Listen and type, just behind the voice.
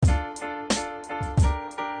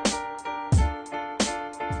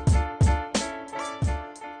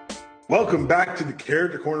Welcome back to the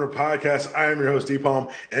Character Corner podcast. I am your host,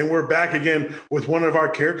 DPalm, and we're back again with one of our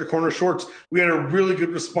Character Corner shorts. We had a really good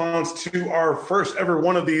response to our first ever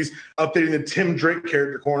one of these, updating the Tim Drake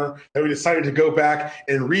Character Corner, that we decided to go back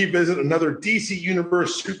and revisit another DC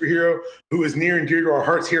Universe superhero who is near and dear to our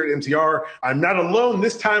hearts here at MTR. I'm not alone.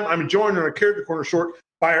 This time I'm joined on a Character Corner short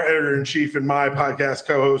by our editor-in-chief and my podcast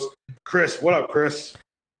co-host, Chris. What up, Chris?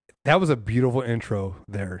 That was a beautiful intro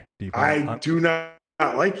there, DPalm. I do not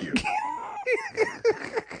like you.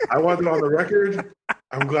 I want it on the record.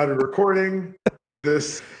 I'm glad we're recording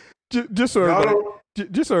this. Just so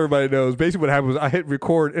everybody knows, basically what happened was I hit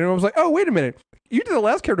record and I was like, oh, wait a minute. You did the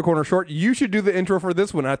last Character Corner short. You should do the intro for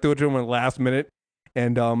this one. I threw it to him in the last minute.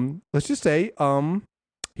 And let's just say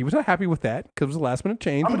he was not happy with that because it was a last minute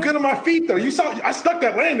change. I'm good on my feet, though. You saw I stuck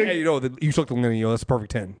that landing. Yeah, you stuck the landing. That's a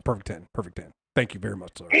perfect 10. Perfect 10. Perfect 10. Thank you very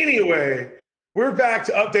much, sir. Anyway, we're back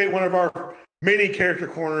to update one of our many character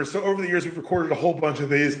corners. So over the years, we've recorded a whole bunch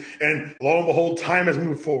of these, and lo and behold, time has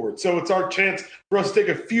moved forward. So it's our chance for us to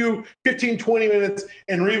take a few 15, 20 minutes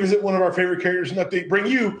and revisit one of our favorite characters and update, bring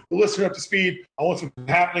you, the listener, up to speed on what's been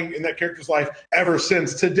happening in that character's life ever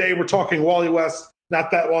since. Today, we're talking Wally West,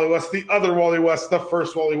 not that Wally West, the other Wally West, the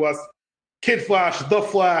first Wally West, Kid Flash, the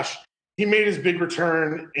Flash. He made his big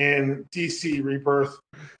return in DC Rebirth.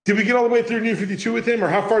 Did we get all the way through New 52 with him, or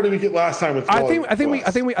how far did we get last time with? I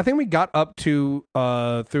think we got up to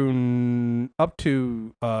him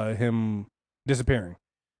disappearing.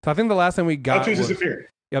 So I think the last time we got to disappearing.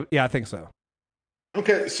 Yeah, I think so.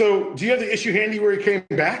 Okay, so do you have the issue handy where he came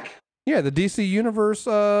back? Yeah, the DC Universe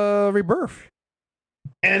Rebirth.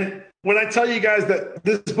 And when I tell you guys that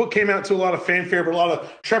this book came out to a lot of fanfare, but a lot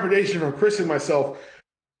of trepidation from Chris and myself,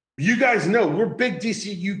 you guys know we're big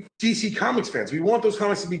DC Comics fans. We want those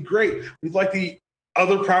comics to be great. We'd like the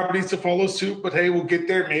other properties to follow suit, but hey, we'll get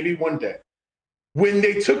there maybe one day. When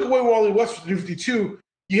they took away Wally West from New 52,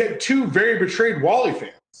 you had two very betrayed Wally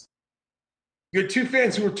fans. You had two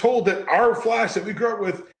fans who were told that our Flash that we grew up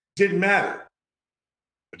with didn't matter.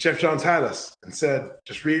 But Jeff Johns had us and said,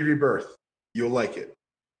 just read Rebirth. You'll like it.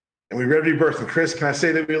 And we read Rebirth. And Chris, can I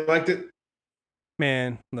say that we liked it?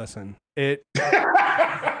 Man, listen.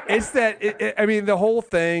 It's that, I mean, the whole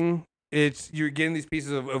thing, you're getting these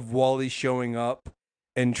pieces of Wally showing up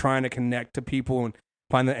and trying to connect to people and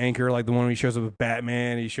find the anchor, like the one when he shows up with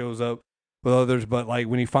Batman, he shows up with others, but like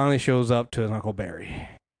when he finally shows up to his Uncle Barry.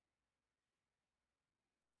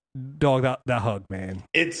 Dog, that hug, man.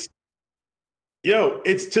 It's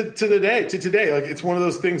to today. Like, it's one of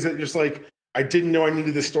those things that just like, I didn't know I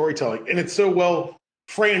needed this storytelling. And it's so well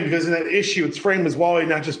framed because in that issue, it's framed as Wally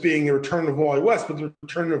not just being a return of Wally West, but the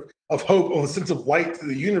return of hope, of a sense of light to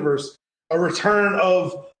the universe, a return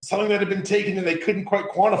of something that had been taken and they couldn't quite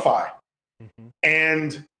quantify. Mm-hmm.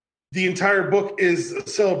 And the entire book is a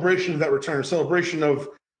celebration of that return, a celebration of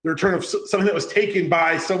the return of something that was taken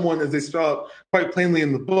by someone, as they spell out quite plainly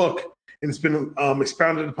in the book, and it's been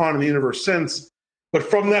expounded upon in the universe since. But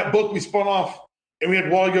from that book, we spun off, and we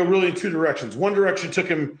had Wally go really in two directions. One direction took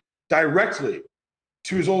him directly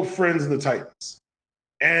to his old friends in the Titans.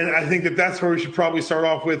 And I think that that's where we should probably start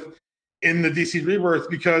off with in the DC Rebirth,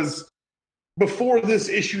 because before this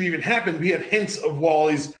issue even happened, we had hints of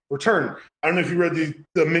Wally's return. I don't know if you read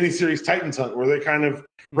the miniseries Titans Hunt, where they kind of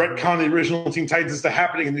retcon the original Teen Titans to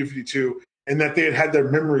happening in New 52, and that they had their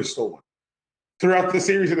memories stolen. Throughout the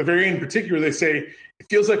series, at the very end in particular, they say, it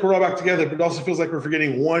feels like we're all back together, but it also feels like we're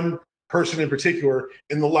forgetting one person in particular.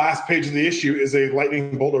 In the last page of the issue is a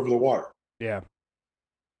lightning bolt over the water. Yeah.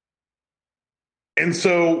 And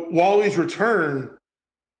so Wally's return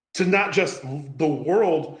to not just the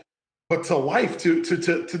world, but to life, to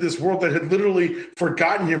this world that had literally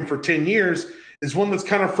forgotten him for 10 years, is one that's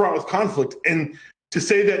kind of fraught with conflict. And to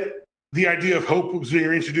say that the idea of hope was being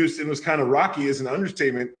reintroduced and was kind of rocky is an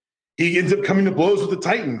understatement. He ends up coming to blows with the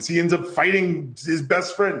Titans. He ends up fighting his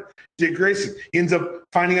best friend, Dick Grayson. He ends up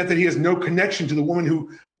finding out that he has no connection to the woman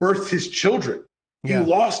who birthed his children. He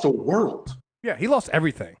lost a world. Yeah, he lost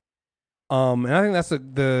everything. And I think that's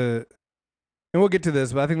the and we'll get to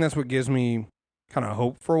this, but I think that's what gives me kind of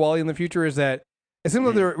hope for Wally in the future, is that it seems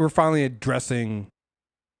like we're finally addressing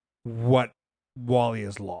what Wally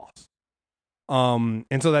has lost. And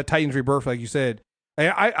so that Titans Rebirth, like you said,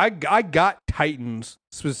 I got Titans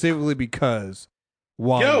specifically because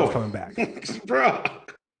Wally was coming back. Bro.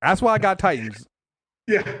 That's why I got Titans.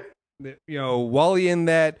 Yeah. Wally in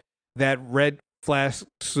that red Flash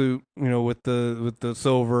suit, with the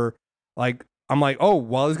silver. Like, I'm like, oh,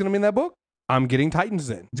 Wally's gonna be in that book. I'm getting Titans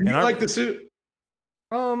in. Do you like the suit?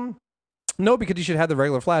 No, because he should have the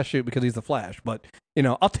regular Flash suit because he's the Flash. But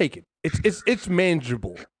I'll take it. It's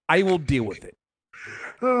manageable. I will deal with it.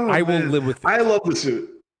 Oh, I will man. live with it. I love the suit.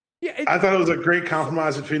 Yeah, I thought it was a great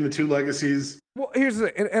compromise between the two legacies. well, here's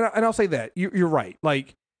the and I'll say that you're right.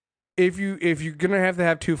 Like if you're gonna have to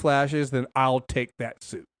have two Flashes, then I'll take that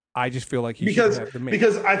suit. I just feel like he should have the main.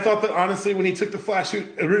 Because I thought that honestly, when he took the Flash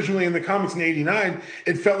suit originally in the comics in '89,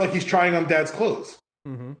 it felt like he's trying on Dad's clothes,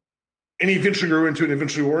 Mm-hmm. and he eventually grew into it, and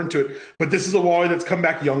eventually wore into it. But this is a Wally that's come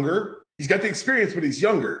back younger. He's got the experience, but he's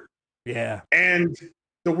younger, Yeah, and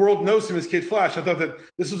the world knows him as Kid Flash. I thought that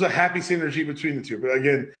this was a happy synergy between the two. But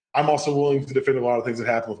again, I'm also willing to defend a lot of things that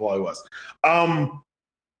happened with Wally West.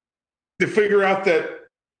 To figure out that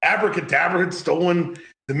Abracadabra had stolen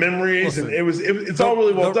the memories, Listen, and it's all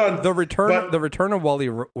really well done. The return of Wally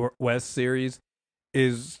West series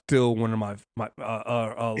is still one of my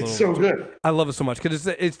It's so good. I love it so much because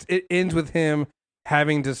it ends with him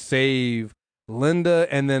having to save Linda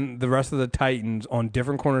and then the rest of the Titans on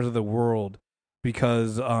different corners of the world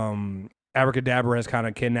because Abracadabra has kind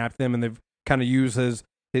of kidnapped them and they've kind of used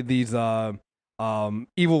these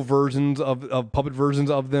evil versions of puppet versions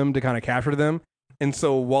of them to kind of capture them. And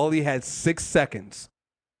so Wally had 6 seconds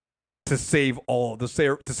to save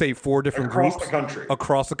four different Across groups the country.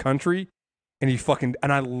 across the country,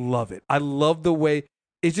 and I love it. I love the way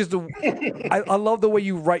it's just I love the way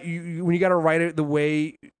you write when you got to write it the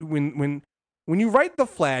way when you write the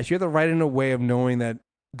Flash, you have to write it in a way of knowing that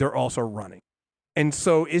they're also running, and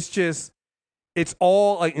so it's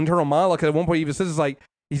all like internal monologue. 'Cause at one point, he even says it's like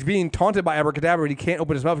he's being taunted by Abracadabra, and he can't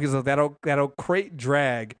open his mouth because that'll create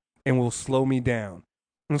drag and will slow me down.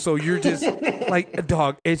 And so you're just like,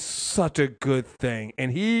 dog, it's such a good thing.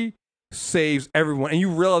 And he saves everyone. And you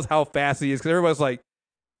realize how fast he is because everybody's like,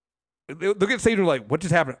 they'll get saved and like, what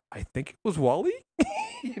just happened? I think it was Wally.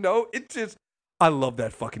 It's just, I love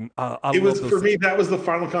that fucking. For me, that was the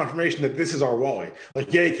final confirmation that this is our Wally.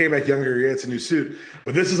 Like, yeah, he came back younger. Yeah, it's a new suit.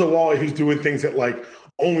 But this is a Wally who's doing things that like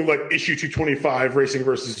only like issue 225 Racing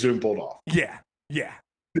versus Zoom pulled off. Yeah. Yeah.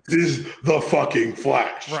 This is the fucking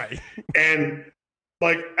Flash. Right. And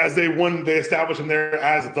like as they establish him there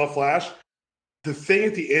as the Flash. The thing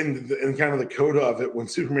at the end and kind of the coda of it when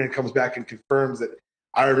Superman comes back and confirms that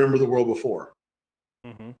I remember the world before.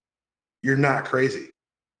 Mm-hmm. You're not crazy.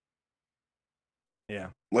 Yeah.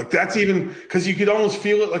 Like that's even because you could almost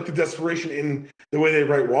feel it like the desperation in the way they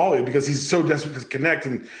write Wally because he's so desperate to connect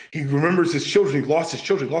and he remembers his children. He lost his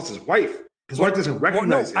children. He lost his wife. His wife doesn't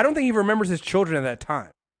recognize him. I don't think he remembers his children at that time.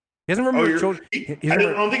 He doesn't remember his children. I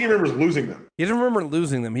don't think he remembers losing them. He doesn't remember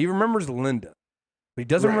losing them. He remembers Linda. But he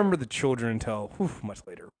doesn't remember the children until much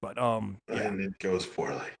later. But and it goes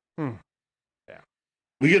poorly. Yeah.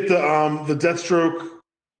 We get the Deathstroke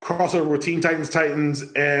crossover with Teen Titans,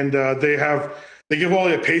 and they give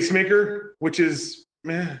Wally a pacemaker, which is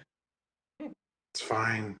it's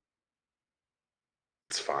fine.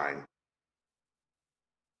 It's fine.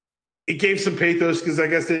 It gave some pathos because I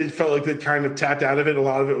guess they felt like they kind of tapped out of it. A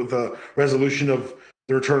lot of it with the resolution of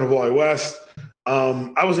the return of Wally West.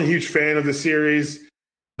 I wasn't a huge fan of the series,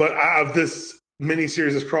 but of this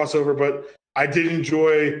miniseries, this crossover. But I did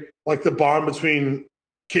enjoy like the bond between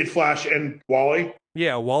Kid Flash and Wally.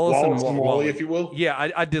 Yeah, Wallace and Wally, if you will.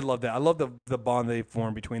 Yeah, I did love that. I love the bond they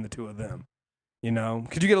formed between the two of them.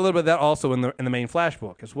 Because you get a little bit of that also in the main Flash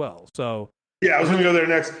book as well. So yeah, I was going to go there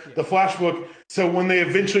next. The Flash book. So when they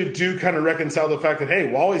eventually do kind of reconcile the fact that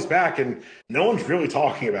hey, Wally's back and no one's really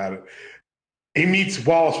talking about it. He meets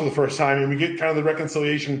Wallace for the first time, and we get kind of the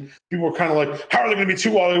reconciliation. People are kind of like, how are there going to be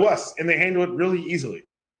two Wally Wests? And they handle it really easily.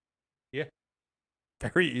 Yeah.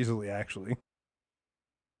 Very easily, actually.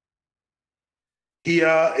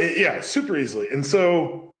 Super easily. And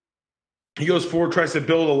so he goes forward, tries to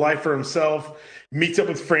build a life for himself, meets up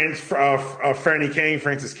with Francis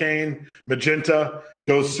Kane, Magenta,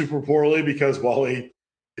 goes super poorly because Wally,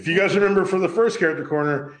 if you guys remember from the first character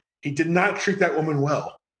corner, he did not treat that woman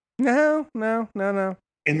well. No.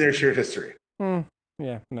 In their shared history.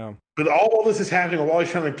 Yeah, no. But all this is happening while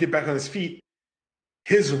Wally's trying to get back on his feet.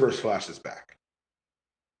 His Reverse Flash is back.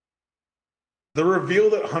 The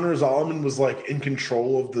reveal that Hunter Zolomon was like in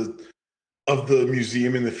control of the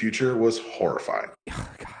museum in the future was horrifying. Oh,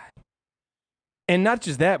 God. And not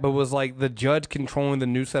just that, but was like the judge controlling the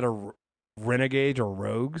new set of renegades or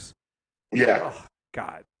rogues. Yeah. Oh,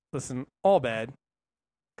 God. Listen, all bad.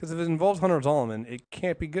 Because if it involves Hunter Zolomon, it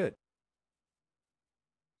can't be good.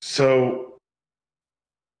 So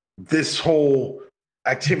this whole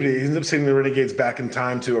activity, he ends up sending the renegades back in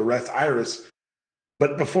time to arrest Iris.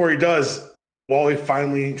 But before he does, Wally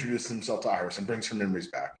finally introduces himself to Iris and brings her memories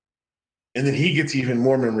back. And then he gets even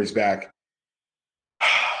more memories back.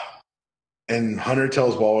 And Hunter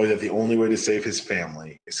tells Wally that the only way to save his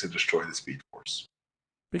family is to destroy the Speed Force.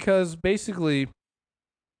 Because basically,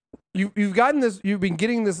 you've gotten this. You've been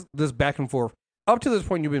getting this back and forth up to this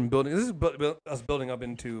point. You've been building. This is us building up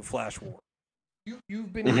into Flash War.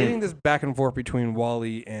 You've been getting this back and forth between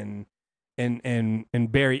Wally and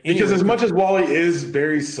Barry. Because as much as Wally is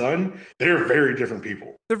Barry's son, they're very different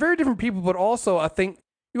people. They're very different people, but also I think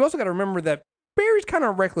you also got to remember that Barry's kind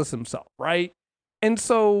of reckless himself, right? And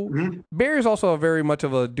so Barry's also a very much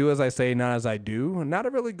of a do as I say, not as I do, not a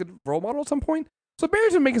really good role model at some point. So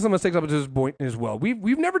Barry's been making some mistakes up to this point as well.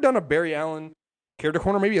 We've never done a Barry Allen character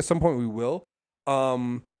corner. Maybe at some point we will.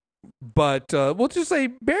 But we'll just say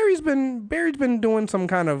Barry's been doing some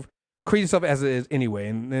kind of crazy stuff as it is anyway.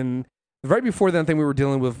 And then right before then, I think we were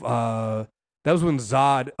dealing with that was when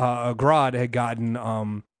Grodd had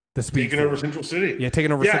gotten the speed taking over Central City. Yeah,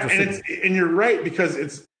 taking over Central City. And you're right, because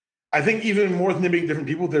it's, I think even more than them being different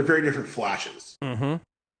people, they're very different Flashes.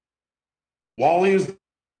 Wally is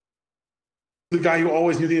the guy who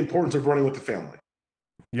always knew the importance of running with the family.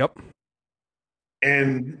 Yep.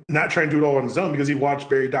 And not trying to do it all on his own because he watched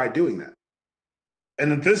Barry die doing that.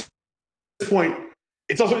 And at this point,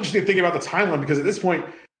 it's also interesting to think about the timeline, because at this point,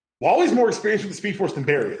 Wally's more experienced with the Speed Force than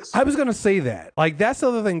Barry is. I was going to say that. Like, that's the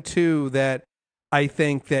other thing, too, that I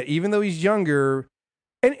think that even though he's younger,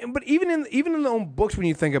 but even in the own books, when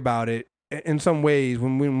you think about it, in some ways,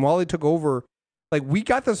 when Wally took over, like, we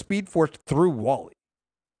got the Speed Force through Wally.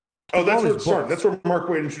 Oh, that's where it started. That's where Mark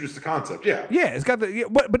Waid introduced the concept. Yeah, it's got the. Yeah,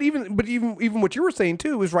 but even what you were saying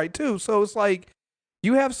too is right too. So it's like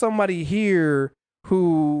you have somebody here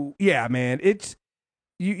who, yeah, man, it's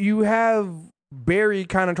you have Barry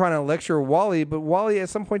kind of trying to lecture Wally, but Wally at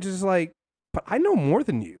some point is just like, but I know more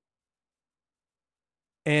than you.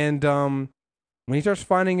 And when he starts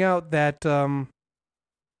finding out that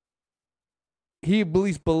he at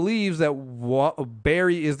least believes that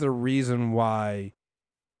Barry is the reason why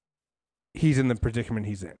he's in the predicament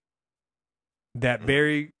he's in. That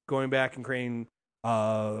Barry going back and creating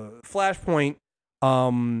Flashpoint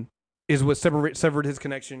is what severed his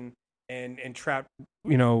connection and trapped,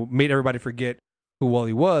 made everybody forget who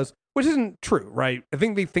Wally was, which isn't true, right? I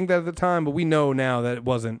think they think that at the time, but we know now that it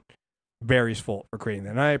wasn't Barry's fault for creating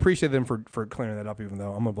that. And I appreciate them for clearing that up, even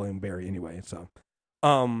though I'm gonna blame Barry anyway. So,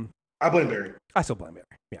 I blame Barry. I still blame Barry.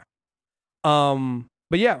 Yeah.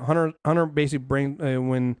 But yeah, Hunter basically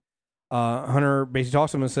when Hunter basically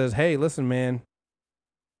talks to him and says, "Hey, listen, man,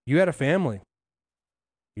 you had a family.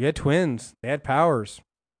 You had twins. They had powers.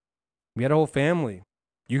 We had a whole family.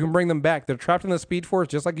 You can bring them back. They're trapped in the Speed Force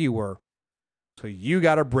just like you were. So you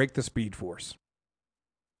got to break the Speed Force."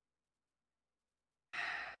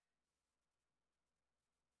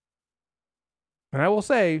 And I will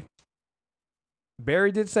say,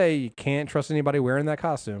 Barry did say you can't trust anybody wearing that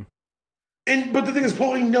costume. But the thing is,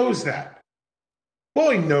 Wally knows that.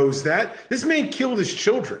 Wally knows that. This man killed his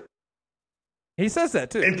children. He says that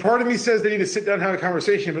too. And part of me says they need to sit down and have a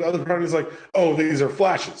conversation, but the other part of me is like, oh, these are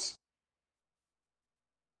flashes.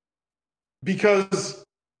 Because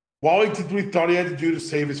Wally did what he thought he had to do to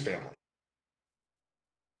save his family.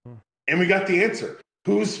 And we got the answer.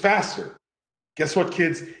 Who's faster? Guess what,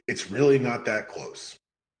 kids? It's really not that close.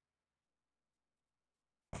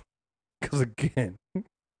 Because again,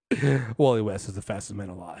 Wally West is the fastest man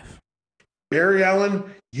alive. Barry Allen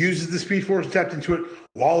uses the Speed Force, tapped into it.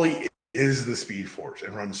 Wally is the Speed Force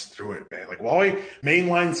and runs through it, man. Like Wally,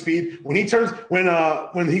 mainline speed. When he turns, when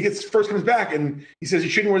he first comes back and he says you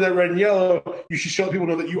shouldn't wear that red and yellow, you should let people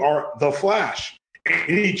know that you are the Flash.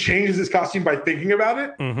 And he changes his costume by thinking about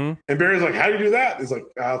it. Mm-hmm. And Barry's like, "How do you do that?" He's like,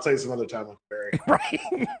 "I'll tell you some other time, Barry." Right.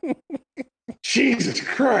 Jesus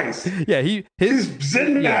Christ. Yeah, he's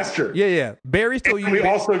Zen master. Yeah. Barry still. And we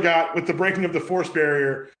also got, with the breaking of the Force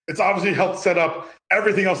barrier, it's obviously helped set up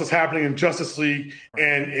everything else that's happening in Justice League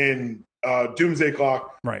and in Doomsday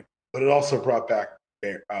Clock. Right. But it also brought back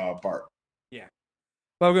Bart. Yeah.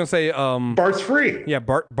 Well, I was gonna say Bart's free. Yeah,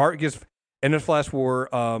 Bart gets in the Flash War.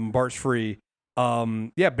 Bart's free.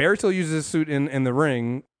 Barry still uses his suit in the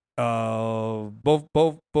ring. Both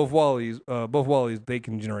Wallies, they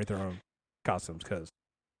can generate their own costumes because,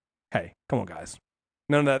 hey, come on, guys,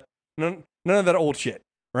 none of that old shit,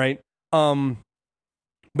 right? But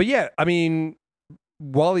yeah, I mean,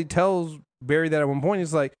 Wally tells Barry that at one point.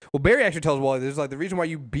 He's like, well, Barry actually tells Wally, "There's like the reason why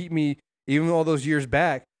you beat me even all those years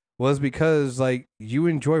back was because like you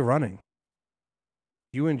enjoy running."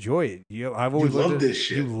 You enjoy it. I've always loved this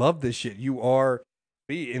shit. You love this shit. You are,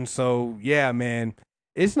 and so yeah, man,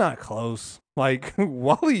 it's not close. Like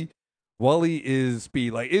Wally is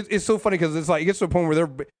speed. Like it's so funny because it's like it gets to a point where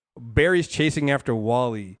Barry's chasing after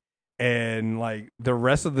Wally, and like the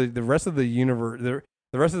rest of the universe, the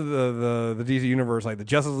rest of the DC universe, like the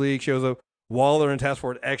Justice League shows up, Waller and Task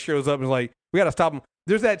Force X shows up, and is like, we got to stop him.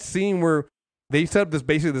 there's that scene where they set up this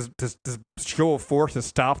show of force to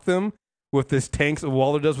stop them with this tanks.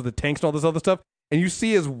 Waller does with the tanks and all this other stuff, and you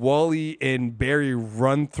see as Wally and Barry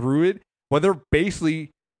run through it, while they're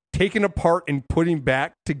basically taking apart and putting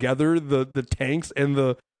back together the tanks and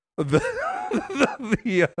the the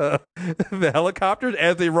helicopters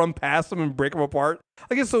as they run past them and break them apart.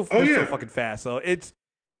 Like it's so fucking fast. So and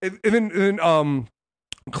then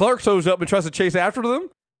Clark shows up and tries to chase after them.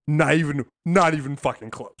 Not even fucking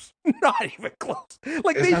close. Not even close.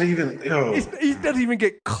 Like it's not even. He doesn't even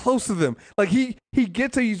get close to them. Like he's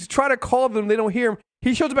trying to call them. They don't hear him.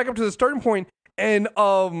 He shows back up to the starting point, and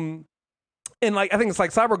like I think it's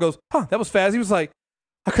like Cyborg goes, "Huh, that was fast." He was like,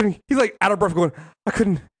 "I couldn't." He's like out of breath, going, "I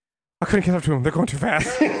couldn't catch up to him. They're going too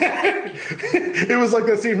fast." It was like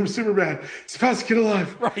that scene from Superman. It's fast to get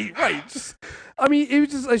alive. Right. I mean, it was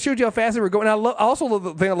just. I showed you how fast they were going. I also love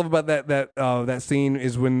the thing I love about that scene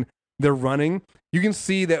is when they're running. You can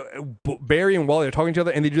see that Barry and Wally are talking to each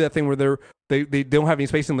other, and they do that thing where they don't have any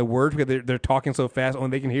space in the words because they're talking so fast, only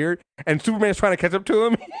they can hear it. And Superman's trying to catch up to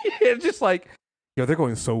him. It's just like, yo, they're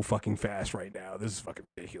going so fucking fast right now. This is fucking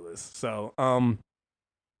ridiculous. So,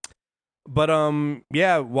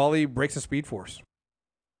 yeah, Wally breaks the Speed Force.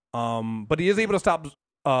 But he is able to stop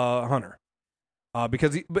Hunter.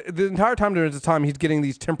 Because the entire time during this time he's getting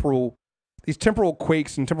these temporal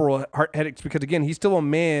quakes and temporal headaches because again he's still a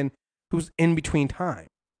man who's in between time.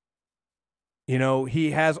 You know,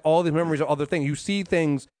 he has all the memories of other things. You see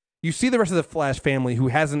the rest of the Flash family who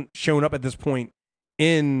hasn't shown up at this point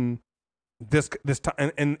in this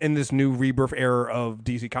time in this new rebirth era of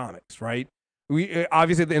DC Comics, right? We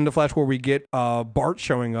obviously at the end of Flash where we get Bart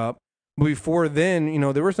showing up, but before then, you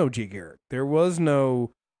know, there was no G. Garrett. There was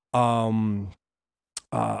no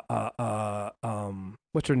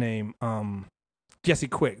what's her name? Jesse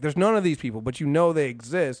Quick. There's none of these people, but you know they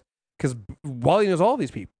exist because Wally knows all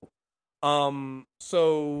these people.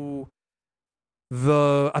 So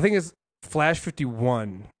I think it's Flash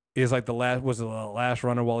 51 is like the last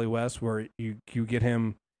run of Wally West where you get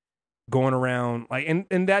him going around like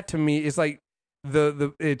and that to me is like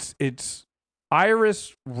it's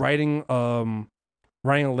Iris writing a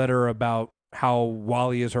letter about how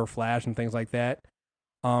Wally is her Flash and things like that.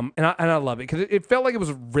 And I love it because it felt like it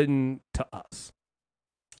was written to us.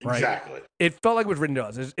 Right? Exactly. It felt like it was written to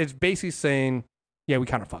us. It's basically saying, yeah, we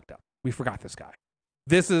kind of fucked up. We forgot this guy.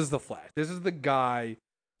 This is the Flash. This is the guy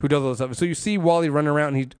who does all this stuff. So you see Wally running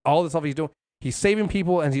around and all the stuff he's doing. He's saving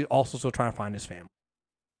people and he's also still trying to find his family.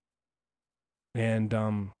 And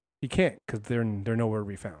he can't because they're nowhere to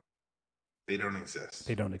be found. They don't exist.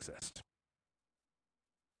 They don't exist.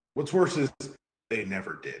 What's worse is they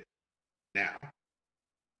never did. Now.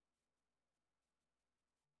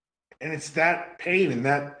 And it's that pain and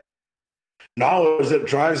that knowledge that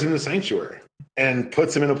drives him to Sanctuary and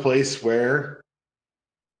puts him in a place where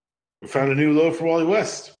we found a new low for Wally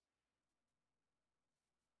West.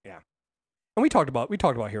 Yeah. And we talked about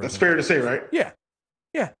Heroes. That's fair to say, right? Yeah.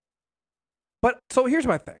 But so here's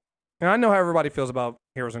my thing. And I know how everybody feels about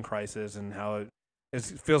Heroes in Crisis and how it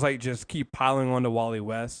feels like just keep piling on to Wally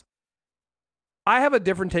West. I have a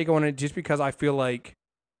different take on it just because I feel like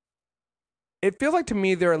it feels like to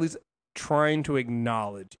me they're at least trying to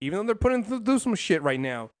acknowledge, even though they're putting through some shit right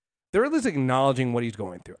now, they're at least acknowledging what he's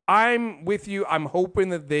going through. I'm with you. I'm hoping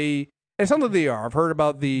that and some of they are. I've heard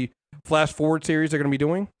about the Flash Forward series they're going to be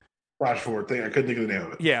doing. Flash Forward thing. I couldn't think of the name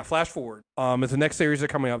of it. Yeah, Flash Forward. It's the next series they're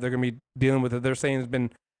coming up. They're going to be dealing with it. They're saying it's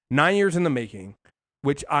been 9 years in the making,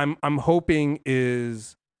 which I'm hoping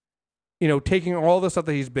is, you know, taking all the stuff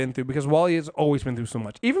that he's been through because Wally has always been through so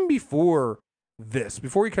much. Even before this,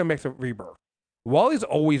 before he came back to Rebirth, Wally's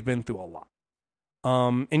always been through a lot.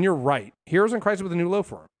 And you're right. Heroes in Crisis with a new low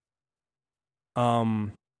for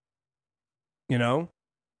him. You know,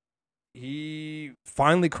 he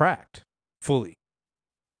finally cracked fully.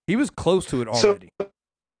 He was close to it already.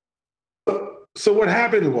 So what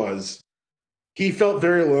happened was he felt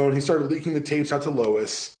very alone. He started leaking the tapes out to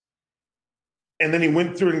Lois. And then he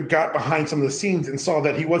went through and got behind some of the scenes and saw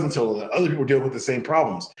that he wasn't so alone. Other people were dealing with the same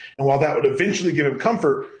problems. And while that would eventually give him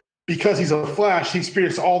comfort, because he's a Flash, he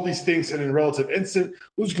experienced all these things in a relative instant,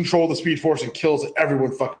 loses control of the Speed Force and kills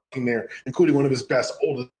everyone fucking there, including one of his best,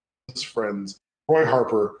 oldest friends, Roy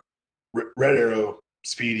Harper, Red Arrow,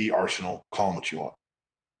 Speedy, Arsenal, call him what you want.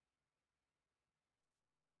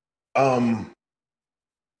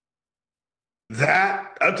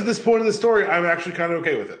 That, up to this point in the story, I'm actually kind of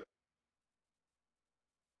okay with it.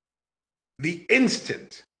 The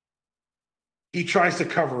instant he tries to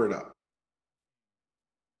cover it up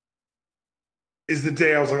is the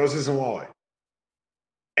day I was like, oh, this isn't Wally.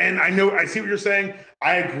 And I see what you're saying.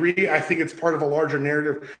 I agree. I think it's part of a larger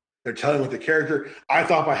narrative they're telling with the character. I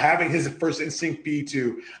thought by having his first instinct be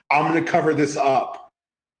to, I'm going to cover this up,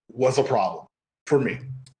 was a problem for me.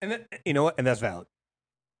 And that, you know what? And that's valid.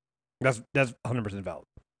 That's 100% valid.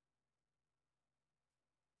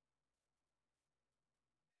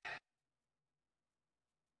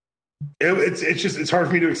 It's hard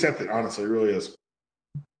for me to accept it. Honestly, it really is.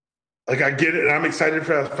 Like, I get it, and I'm excited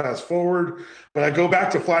for fast forward, but I go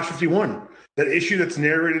back to Flash 51, that issue that's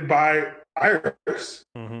narrated by Iris.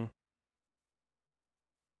 Mm-hmm.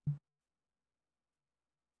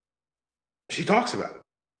 She talks about it.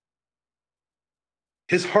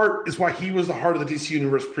 His heart is why he was the heart of the DC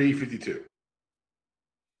universe pre-52.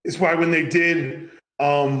 It's why when they did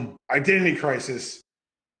Identity Crisis,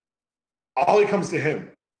 Ollie comes to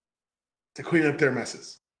him to clean up their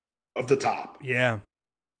messes of the top. Yeah.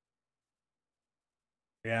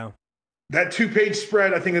 Yeah. That 2-page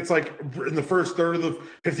spread, I think it's like in the first third of the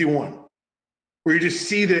 51, where you just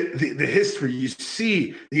see the history, you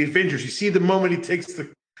see the Avengers, you see the moment he takes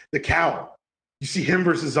the cowl, you see him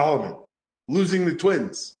versus Zolomon, losing the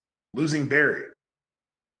twins, losing Barry.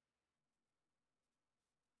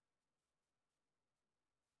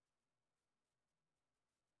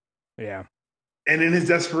 Yeah. And in his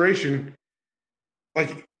desperation,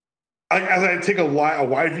 like, as I take a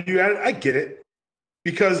wide view at it, I get it.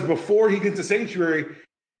 Because before he gets to Sanctuary,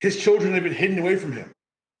 his children have been hidden away from him.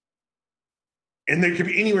 And they could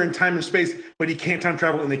be anywhere in time and space, but he can't time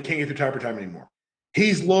travel and they can't get through time anymore.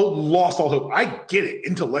 He's lost all hope. I get it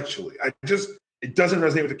intellectually. It doesn't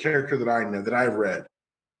resonate with the character that I know, that I've read.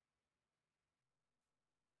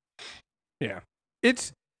 Yeah.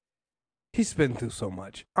 He's been through so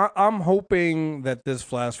much. I'm hoping that this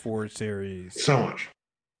Flash Forward series... So much.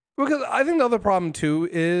 Because I think the other problem, too,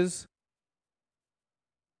 is...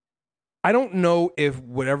 I don't know if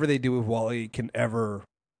whatever they do with Wally can ever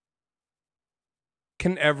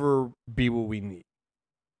be what we need.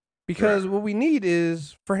 Because what we need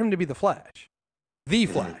is for him to be the Flash. The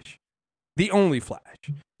Flash. The only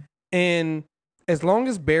Flash. And as long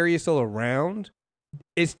as Barry is still around,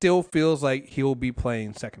 it still feels like he'll be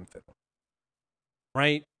playing second fiddle.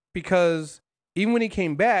 Right? Because even when he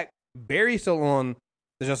came back, Barry's still on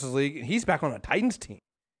the Justice League, and he's back on a Titans team.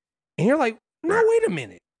 And you're like, no, wait a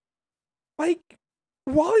minute. Like,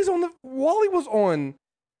 Wally was on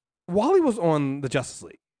the Justice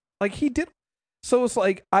League. Like, he did. So it's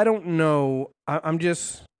like, I don't know. I'm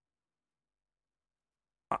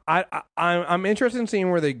interested in seeing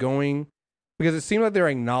where they're going, because it seems like they're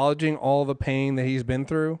acknowledging all the pain that he's been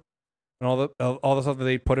through and all the stuff that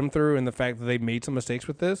they put him through, and the fact that they made some mistakes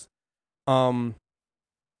with this. But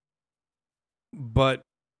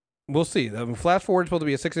we'll see. Flash Forward is supposed to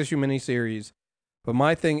be a 6-issue miniseries. But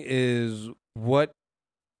my thing is, what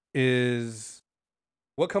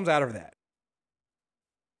comes out of that?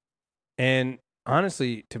 And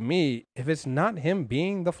honestly, to me, if it's not him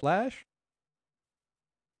being the Flash,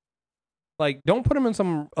 like, don't put him in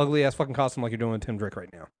some ugly ass fucking costume like you're doing with Tim Drake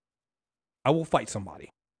right now. I will fight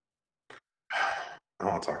somebody. I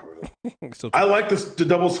don't want to talk about it. I like the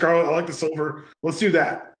double scarlet. I like the silver. Let's do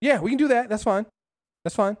that. Yeah, we can do that. That's fine.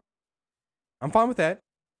 That's fine. I'm fine with that.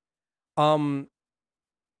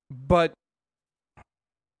 But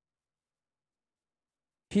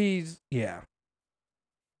he's, yeah.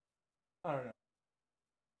 I don't know.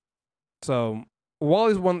 So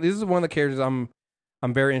Wally's this is one of the characters I'm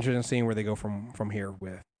very interested in seeing where they go from here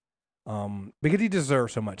with. Because he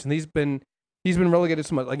deserves so much. And he's been relegated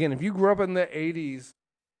so much. Again, if you grew up in the 80s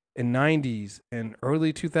and 90s and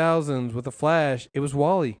early 2000s with the Flash, it was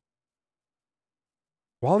Wally.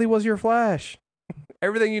 Wally was your Flash.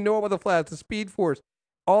 Everything you know about the Flash, the Speed Force,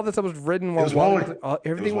 all this stuff was written while Wally.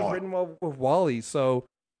 Everything was written with Wally. So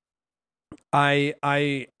I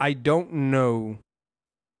don't know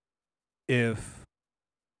if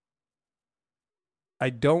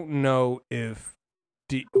I don't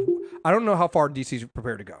know how far DC's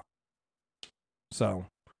prepared to go. So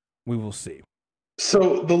we will see.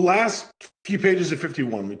 So the last few pages of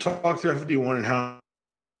 51, we talked through 51 and how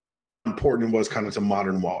important it was kind of to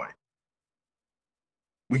modern Wally.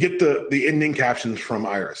 We get the ending captions from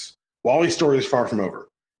Iris. Wally's story is far from over.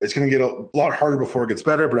 It's going to get a lot harder before it gets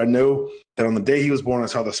better, but I know that on the day he was born, I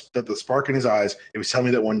saw the spark in his eyes. It was telling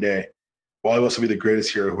me that one day Wally will also be the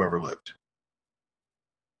greatest hero who ever lived.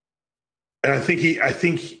 And I think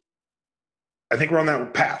we're on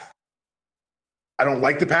that path. I don't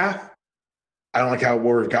like the path. I don't like how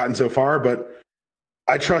we've gotten so far, but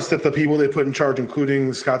I trust that the people they put in charge,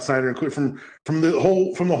 including Scott Snyder, including from the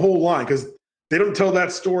whole line, because they don't tell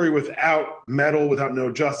that story without Metal, without No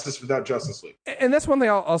Justice, without Justice League. And that's one thing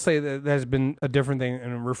I'll say that has been a different thing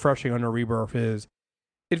and refreshing under Rebirth is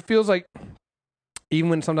it feels like even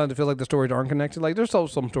when sometimes it feels like the stories aren't connected, like there's still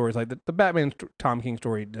some stories like the Batman Tom King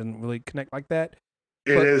story doesn't really connect like that.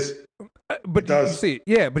 It is, but you see it,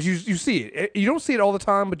 yeah. But you see it. You don't see it all the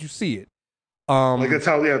time, but you see it. Like that's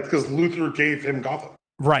how, yeah, because Luthor gave him Gotham.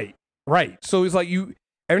 Right. So it's like you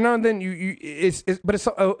every now and then it's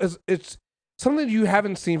something you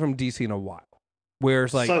haven't seen from DC in a while, where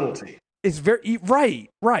it's like subtlety. It's very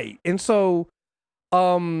right, and so,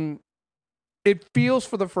 it feels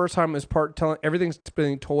for the first time as part telling everything's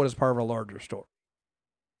being told as part of a larger story.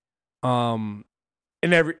 And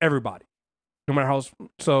everybody, no matter how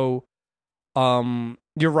so,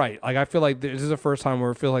 you're right. Like I feel like this is the first time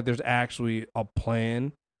where it feels like there's actually a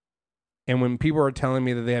plan, and when people are telling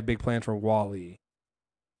me that they have big plans for Wally,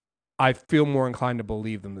 I feel more inclined to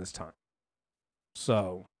believe them this time.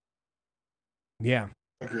 So, yeah.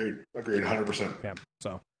 Agreed, 100%. Yeah.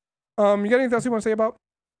 So, you got anything else you want to say about?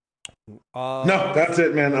 No, that's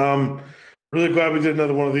it, man. Really glad we did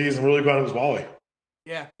another one of these. I'm really glad it was Wally.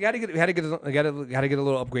 Yeah, we had to get a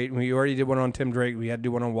little upgrade. We already did one on Tim Drake. We had to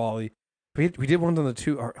do one on Wally. We did one on the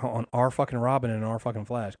two on our fucking Robin and our fucking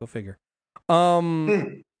Flash. Go figure.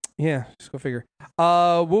 Yeah, just go figure.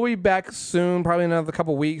 We'll be back soon, probably in another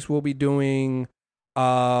couple weeks. We'll be doing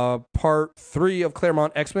part 3 of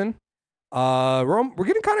Claremont X-Men. We're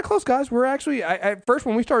getting kind of close, guys. We're actually at first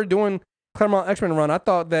when we started doing Claremont X-Men run, I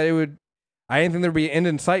thought that it would. I didn't think there'd be an end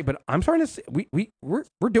in sight, but I'm starting to see we're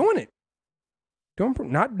doing it. Doing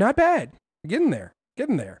not bad. Getting there.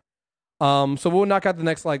 So we'll knock out the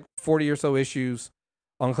next like 40 or so issues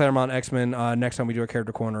on Claremont X-Men next time we do a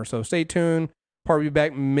character corner. So stay tuned. Probably be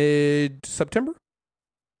back mid-September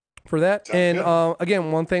for that. Sounds and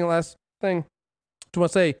again, last thing, just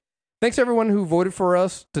want to say thanks to everyone who voted for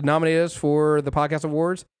us to nominate us for the podcast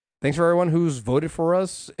awards. Thanks for everyone who's voted for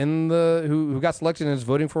us in the who got selected and is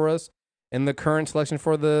voting for us in the current selection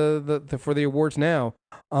for the awards now.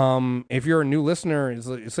 If you're a new listener,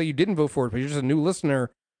 say you didn't vote for it, but you're just a new listener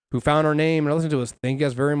who found our name and listened to us, thank you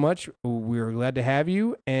guys very much. We're glad to have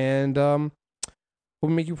you, and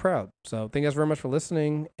we'll make you proud. So thank you guys very much for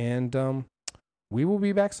listening, and we will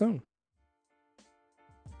be back soon.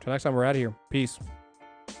 Till next time, we're out of here. Peace.